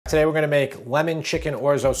Today we're gonna make lemon chicken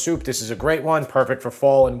orzo soup. This is a great one, perfect for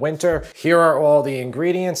fall and winter. Here are all the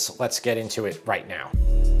ingredients. Let's get into it right now.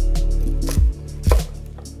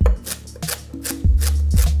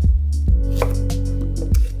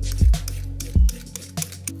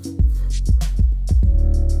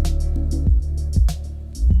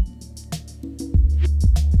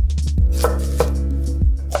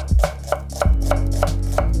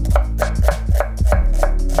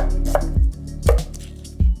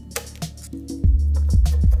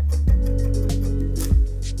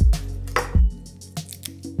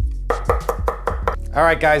 All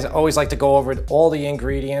right, guys, I always like to go over all the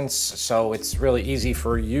ingredients so it's really easy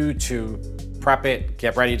for you to prep it,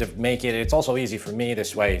 get ready to make it. It's also easy for me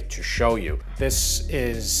this way to show you. This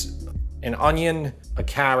is an onion, a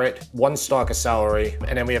carrot, 1 stalk of celery,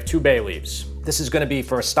 and then we have 2 bay leaves. This is gonna be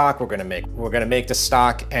for a stock we're gonna make. We're gonna make the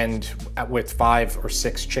stock and with 5 or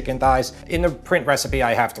 6 chicken thighs. In the print recipe,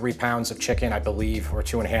 I have 3 pounds of chicken, I believe, or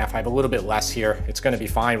 2.5. I have a little bit less here. It's gonna be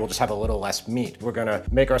fine. We'll just have a little less meat. We're gonna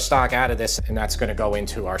make our stock out of this, and that's gonna go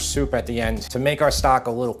into our soup at the end. To make our stock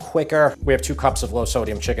a little quicker, we have 2 cups of low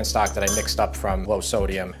sodium chicken stock that I mixed up from low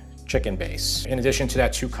sodium chicken base. In addition to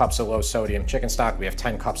that 2 cups of low sodium chicken stock, we have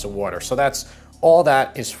 10 cups of water. So that's all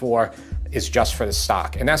that is just for the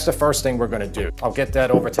stock. And that's the first thing we're gonna do. I'll get that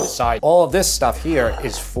over to the side. All of this stuff here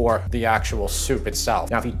is for the actual soup itself.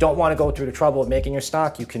 Now, if you don't wanna go through the trouble of making your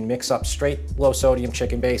stock, you can mix up straight low sodium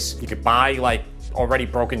chicken base. You could buy like already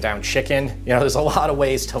broken down chicken. You know, there's a lot of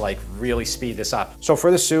ways to like really speed this up. So for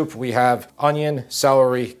the soup, we have onion,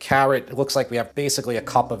 celery, carrot. It looks like we have basically a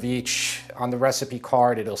cup of each. On the recipe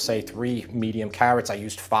card, it'll say 3 medium carrots. I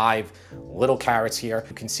used 5 little carrots here.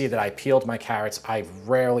 You can see that I peeled my carrots. I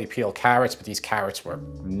rarely peel carrots, but these carrots were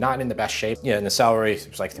not in the best shape. Yeah, and the celery, it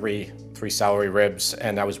was like three celery ribs,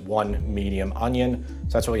 and that was 1 medium onion.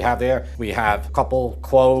 So that's what we have there. We have a couple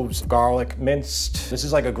cloves, garlic, minced. This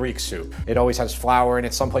is like a Greek soup. It always has flour in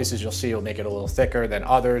it. Some places you'll see it'll make it a little thicker than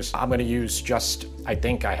others. I'm gonna use just, I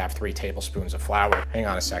think I have 3 tablespoons of flour. Hang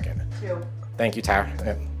on a second. 2. Thank you, Tara.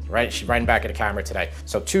 Right, she's right back at the camera today.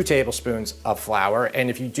 So 2 tablespoons of flour. And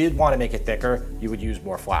if you did want to make it thicker, you would use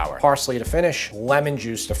more flour. Parsley to finish, lemon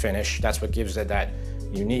juice to finish. That's what gives it that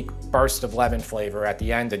unique burst of lemon flavor at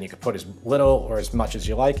the end, and you can put as little or as much as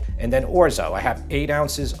you like. And then orzo. I have 8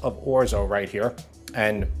 ounces of orzo right here,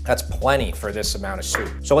 and that's plenty for this amount of soup.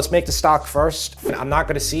 So let's make the stock first. I'm not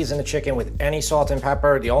gonna season the chicken with any salt and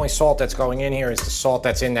pepper. The only salt that's going in here is the salt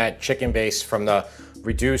that's in that chicken base from the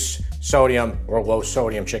reduced sodium or low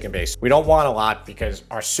sodium chicken base. We don't want a lot because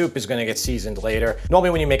our soup is gonna get seasoned later. Normally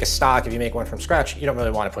when you make a stock, if you make one from scratch, you don't really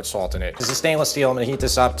wanna put salt in it. This is stainless steel. I'm gonna heat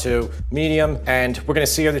this up to medium, and we're gonna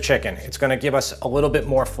sear the chicken. It's gonna give us a little bit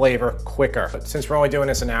more flavor quicker. But since we're only doing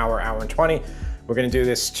this an hour, hour and 20, we're gonna do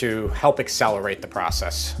this to help accelerate the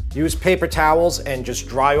process. Use paper towels and just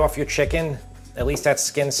dry off your chicken, at least that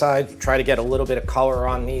skin side. Try to get a little bit of color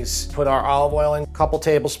on these. Put our olive oil in, a couple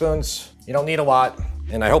tablespoons. You don't need a lot.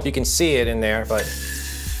 And I hope you can see it in there, but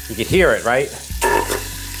you can hear it, right?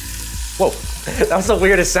 Whoa, that was the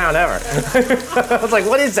weirdest sound ever. I was like,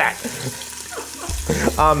 what is that?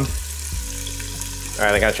 All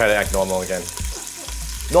right, I gotta try to act normal again.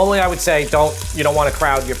 Normally I would say you don't wanna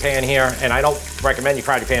crowd your pan here, and I don't recommend you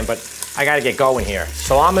crowd your pan, but I gotta get going here.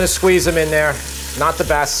 So I'm gonna squeeze them in there, not the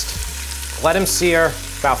best. Let them sear,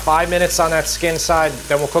 about 5 minutes on that skin side,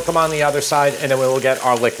 then we'll cook them on the other side, and then we'll get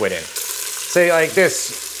our liquid in. Say like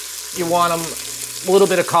this, you want them a little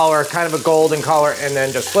bit of color, kind of a golden color, and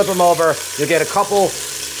then just flip them over. You'll get a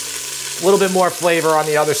little bit more flavor on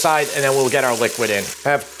the other side, and then we'll get our liquid in. I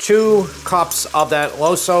have 2 cups of that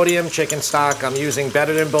low sodium chicken stock. I'm using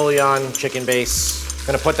Better Than Bouillon chicken base.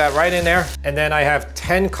 Gonna put that right in there. And then I have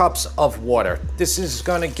 10 cups of water. This is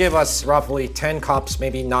gonna give us roughly 10 cups,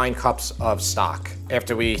 maybe 9 cups of stock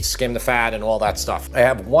after we skim the fat and all that stuff. I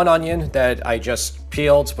have 1 onion that I just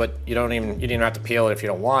peeled, but you didn't even have to peel it if you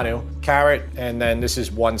don't want to. Carrot, and then this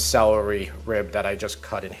is 1 celery rib that I just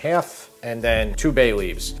cut in half. And then 2 bay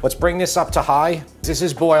leaves. Let's bring this up to high. This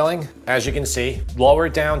is boiling, as you can see. Lower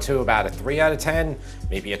it down to about a 3 out of 10,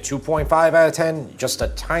 maybe a 2.5 out of 10. Just a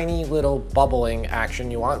tiny little bubbling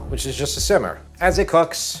action you want, which is just a simmer. As it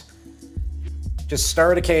cooks, just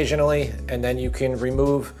stir it occasionally, and then you can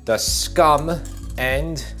remove the scum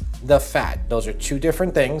and the fat. Those are 2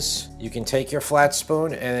 different things. You can take your flat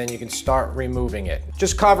spoon and then you can start removing it.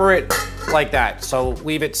 Just cover it like that. So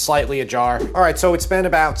leave it slightly ajar. All right, so it's been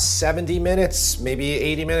about 70 minutes, maybe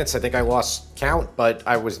 80 minutes. I think I lost count, but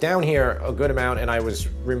I was down here a good amount and I was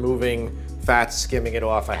removing fat, skimming it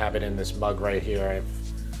off. I have it in this mug right here. I have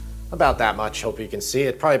about that much, hope you can see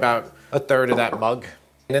it. Probably about a third of that mug.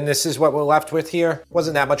 And then this is what we're left with here.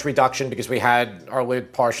 Wasn't that much reduction because we had our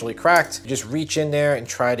lid partially cracked. Just reach in there and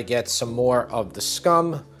try to get some more of the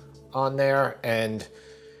scum on there and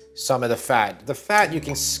some of the fat. The fat you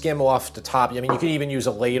can skim off the top. I mean, you can even use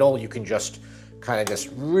a ladle. You can just kind of just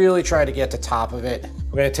really try to get the top of it.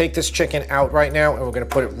 We're gonna take this chicken out right now and we're gonna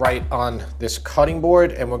put it right on this cutting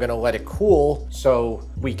board and we're gonna let it cool so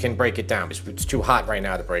we can break it down because it's too hot right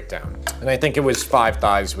now to break down. And I think it was 5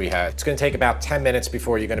 thighs we had. It's gonna take about 10 minutes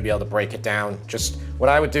before you're gonna be able to break it down. Just what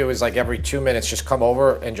I would do is like every 2 minutes, just come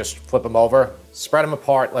over and just flip them over, spread them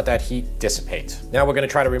apart, let that heat dissipate. Now we're gonna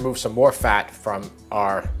try to remove some more fat from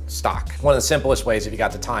our stock. One of the simplest ways, if you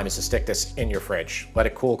got the time, is to stick this in your fridge. Let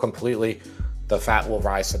it cool completely. The fat will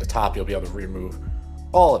rise to the top. You'll be able to remove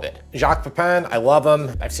all of it. Jacques Pepin, I love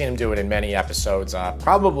him. I've seen him do it in many episodes,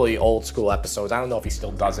 probably old school episodes. I don't know if he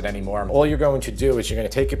still does it anymore. All you're going to do is you're gonna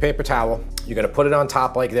take your paper towel, you're gonna put it on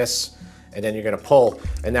top like this, and then you're gonna pull,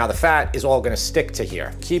 and now the fat is all gonna stick to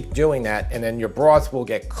here. Keep doing that, and then your broth will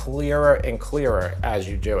get clearer and clearer as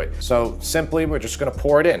you do it. So simply, we're just gonna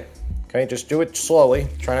pour it in. Okay, just do it slowly.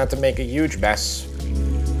 Try not to make a huge mess.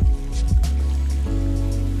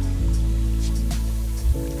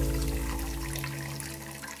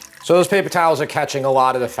 So those paper towels are catching a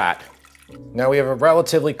lot of the fat. Now we have a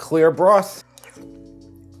relatively clear broth.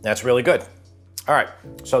 That's really good. All right,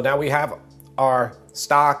 so now we have our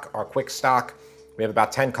stock, our quick stock. We have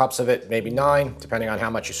about 10 cups of it, maybe 9, depending on how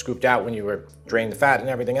much you scooped out when you were draining the fat and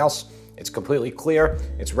everything else. It's completely clear,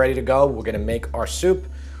 it's ready to go. We're gonna make our soup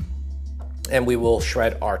and we will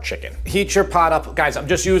shred our chicken. Heat your pot up. Guys, I'm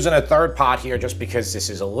just using a 3rd pot here just because this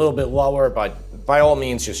is a little bit lower, but by all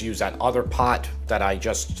means, just use that other pot that I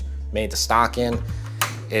just made the stock in.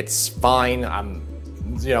 It's fine.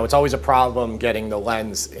 You know, it's always a problem getting the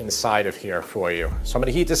lens inside of here for you. So I'm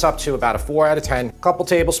gonna heat this up to about a 4 out of 10. A couple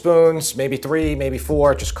tablespoons, maybe 3, maybe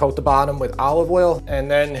 4. Just coat the bottom with olive oil. And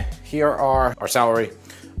then here are our celery,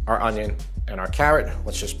 our onion, and our carrot.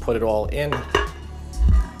 Let's just put it all in.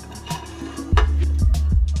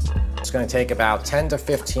 It's gonna take about 10 to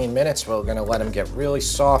 15 minutes. We're gonna let them get really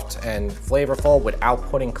soft and flavorful without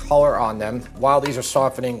putting color on them. While these are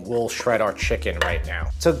softening, we'll shred our chicken right now.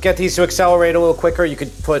 To get these to accelerate a little quicker, you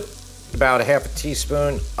could put about a half a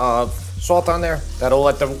teaspoon of salt on there. That'll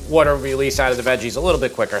let the water release out of the veggies a little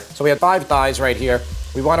bit quicker. So we have 5 thighs right here.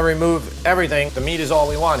 We wanna remove everything. The meat is all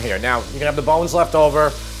we want here. Now, you can have the bones left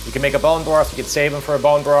over. You can make a bone broth. You can save them for a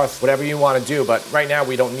bone broth, whatever you wanna do. But right now,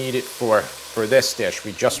 we don't need it for this dish.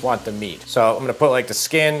 We just want the meat. So I'm gonna put like the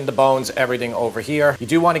skin, the bones, everything over here. You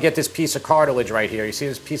do wanna get this piece of cartilage right here. You see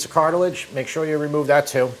this piece of cartilage? Make sure you remove that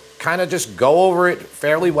too. Kind of just go over it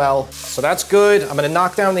fairly well. So that's good. I'm gonna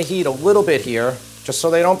knock down the heat a little bit here, just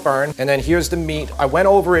so they don't burn. And then here's the meat. I went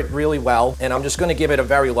over it really well, and I'm just gonna give it a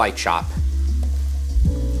very light chop.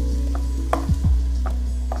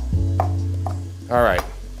 All right,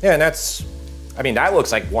 yeah, and that's, I mean, that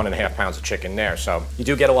looks like 1.5 pounds of chicken there, so you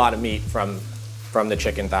do get a lot of meat from the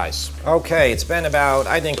chicken thighs. Okay, it's been about,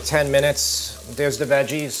 I think, 10 minutes. There's the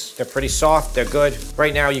veggies. They're pretty soft, they're good.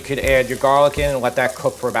 Right now, you could add your garlic in and let that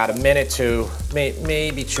cook for about a minute to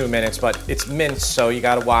maybe 2 minutes, but it's minced, so you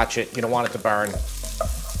gotta watch it. You don't want it to burn.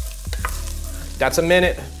 That's a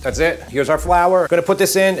minute, that's it. Here's our flour. Gonna put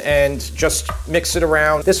this in and just mix it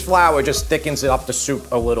around. This flour just thickens it up the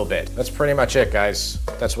soup a little bit. That's pretty much it, guys.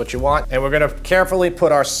 That's what you want. And we're gonna carefully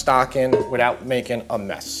put our stock in without making a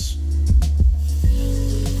mess.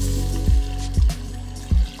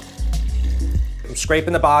 I'm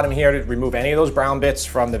scraping the bottom here to remove any of those brown bits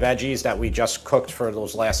from the veggies that we just cooked for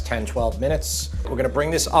those last 10, 12 minutes. We're gonna bring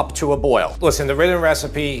this up to a boil. Listen, the written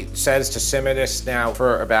recipe says to simmer this now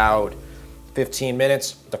for about 15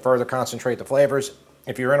 minutes to further concentrate the flavors.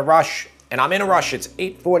 If you're in a rush, and I'm in a rush, it's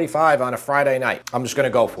 8:45 on a Friday night. I'm just gonna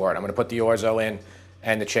go for it. I'm gonna put the orzo in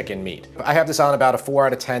and the chicken meat. I have this on about a 4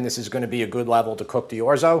 out of 10. This is gonna be a good level to cook the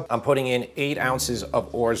orzo. I'm putting in 8 ounces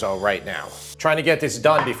of orzo right now. Trying to get this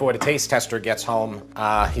done before the taste tester gets home.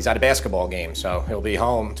 He's at a basketball game, so he'll be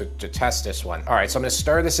home to test this one. All right, so I'm gonna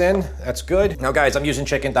stir this in. That's good. Now guys, I'm using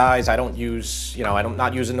chicken thighs. I don't use, I'm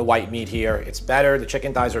not using the white meat here. It's better, the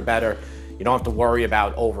chicken thighs are better. You don't have to worry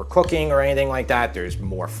about overcooking or anything like that. There's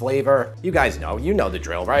more flavor. You guys know, you know the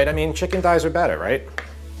drill, right? I mean, chicken thighs are better, right?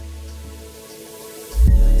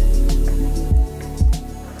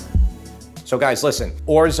 So guys, listen,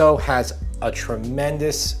 orzo has a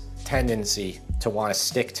tremendous tendency to want to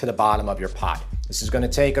stick to the bottom of your pot. This is going to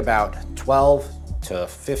take about 12 to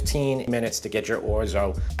 15 minutes to get your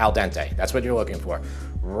orzo al dente. That's what you're looking for.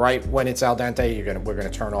 Right when it's al dente, we're gonna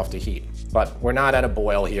turn off the heat. But we're not at a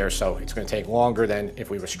boil here, so it's gonna take longer than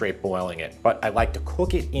if we were straight boiling it. But I like to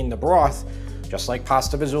cook it in the broth just like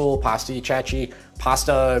pasta vazul, pasta ichachi,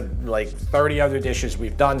 pasta, like 30 other dishes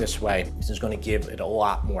we've done this way. This is gonna give it a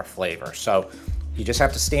lot more flavor. So you just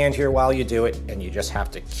have to stand here while you do it, and you just have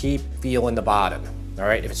to keep feeling the bottom. All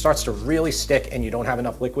right, if it starts to really stick and you don't have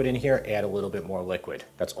enough liquid in here, add a little bit more liquid.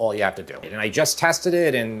 That's all you have to do. And I just tested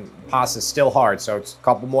it, and pasta's still hard, so it's a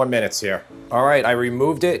couple more minutes here. All right, I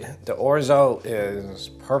removed it. The orzo is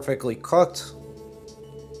perfectly cooked.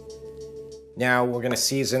 Now we're gonna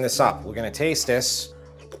season this up. We're gonna taste this.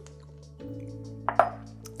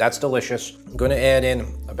 That's delicious. I'm gonna add in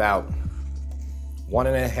about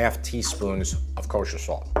 1.5 teaspoons of kosher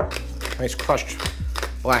salt. Nice crushed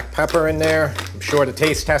black pepper in there. I'm sure the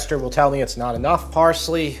taste tester will tell me it's not enough.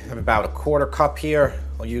 Parsley, I have about 1/4 cup here.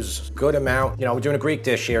 I'll use a good amount. You know, we're doing a Greek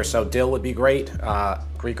dish here, so dill would be great.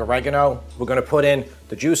 Greek oregano. We're gonna put in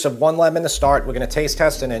the juice of 1 lemon to start. We're gonna taste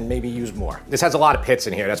test and then maybe use more. This has a lot of pits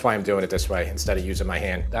in here. That's why I'm doing it this way instead of using my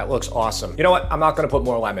hand. That looks awesome. You know what? I'm not gonna put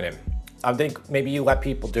more lemon in. I think maybe you let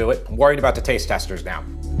people do it. I'm worried about the taste testers now.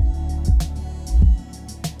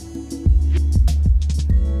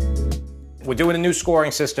 We're doing a new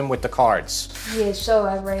scoring system with the cards. Yeah, so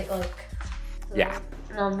I write like the Yeah.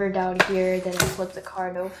 number down here, then I flip the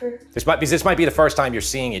card over. This might be the first time you're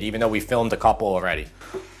seeing it, even though we filmed a couple already.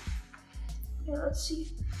 Yeah, let's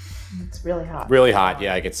see. It's really hot. Really hot,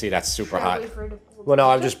 yeah, I can see that's super hot. Wait for it to pull. Well, no,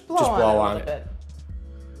 I'm just blow on a it. bit.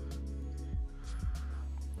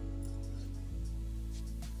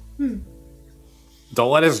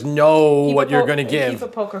 Don't let us know Keep what a you're gonna give. Keep a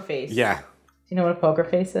poker face. Yeah. Do you know what a poker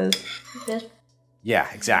face is? This. Yeah,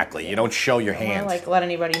 exactly. You don't show your I hand. like let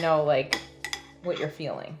anybody know like what you're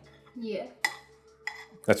feeling. Yeah.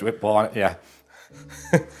 That's it. Blow on it. Yeah.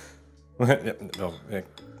 No,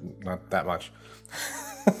 not that much.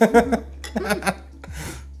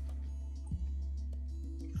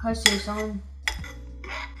 I see something.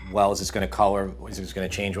 Well, is this going to color? Is this going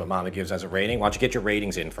to change what Mama gives as a rating? Why don't you get your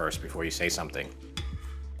ratings in first before you say something?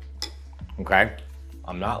 Okay.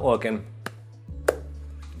 I'm not looking.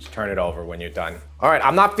 Just turn it over when you're done. All right,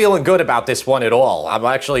 I'm not feeling good about this one at all. I'm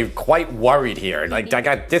actually quite worried here. Like, I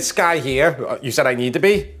got this guy here. You said I need to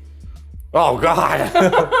be? Oh, God.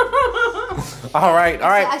 All right.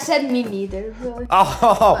 I said me neither, really.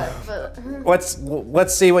 Oh, But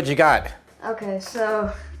let's see what you got. okay,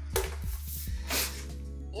 so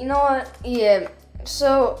you know what? Yeah.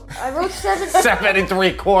 So I wrote 7. 7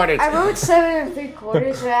 3/4. I wrote 7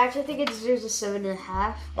 3/4. So I actually think it deserves a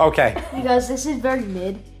 7.5 Okay. because this is very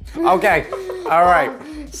mid. Okay. All right.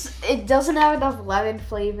 It doesn't have enough lemon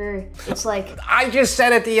flavor. It's like I just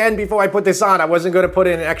said at the end before I put this on, I wasn't going to put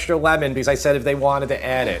in an extra lemon because I said if they wanted to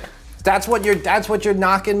add it. That's what you're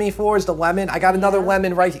knocking me for is the lemon. I got another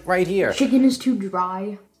lemon right here. chicken is too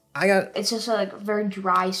dry. It's just like a very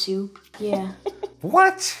dry soup. Yeah.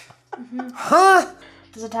 What? Huh?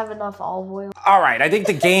 Does it have enough olive oil? All right. I think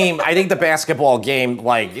the basketball game,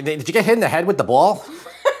 like, did you get hit in the head with the ball?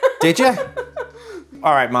 Did you?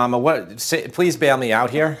 All right, Mama. Please bail me out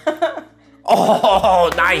here. Oh,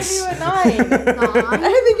 nice. Give you a 9.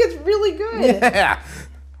 I think it's really good. Yeah.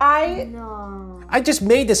 No. I just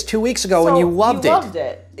made this 2 weeks ago and you loved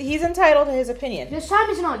it. He's entitled to his opinion. This time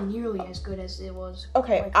is not nearly as good as it was.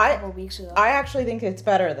 Okay, like a couple weeks ago. I actually think it's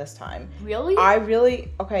better this time. Really? I think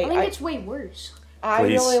it's way worse. I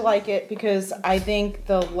really like it because I think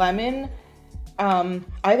the lemon, I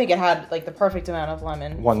think it had like the perfect amount of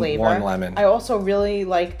lemon flavor. One lemon. I also really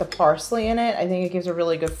like the parsley in it. I think it gives a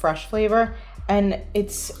really good fresh flavor. And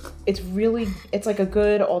it's like a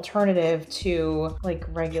good alternative to like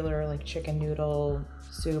regular like chicken noodle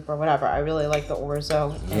soup or whatever. I really like the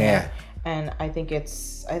orzo in it, and I think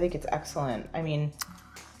it's excellent. I mean,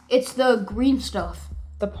 it's the green stuff.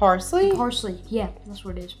 The parsley? Parsley, yeah, that's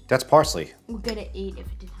what it is. That's parsley. We'll get an 8 if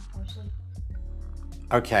it didn't have parsley.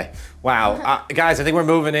 Okay. Wow. Guys, I think we're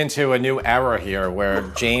moving into a new era here where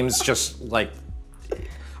James just like,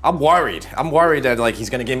 I'm worried. I'm worried that like he's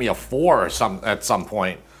gonna give me a 4 or at some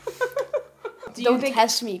point. Don't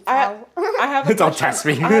test me, pal. I have a Don't test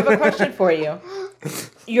me. I have a question for you.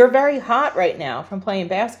 You're very hot right now from playing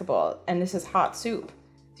basketball, and this is hot soup.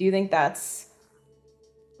 Do you think that's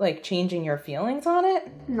like changing your feelings on it?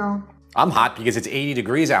 No. I'm hot because it's 80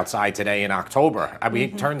 degrees outside today in October. We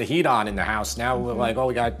turned the heat on in the house. Now we're like, oh,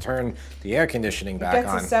 we got to turn the air conditioning back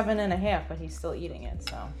on. That's a 7.5, but he's still eating it,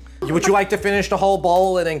 so. Would you like to finish the whole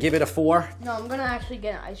bowl and then give it a 4? No, I'm gonna actually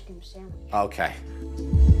get an ice cream sandwich. Okay.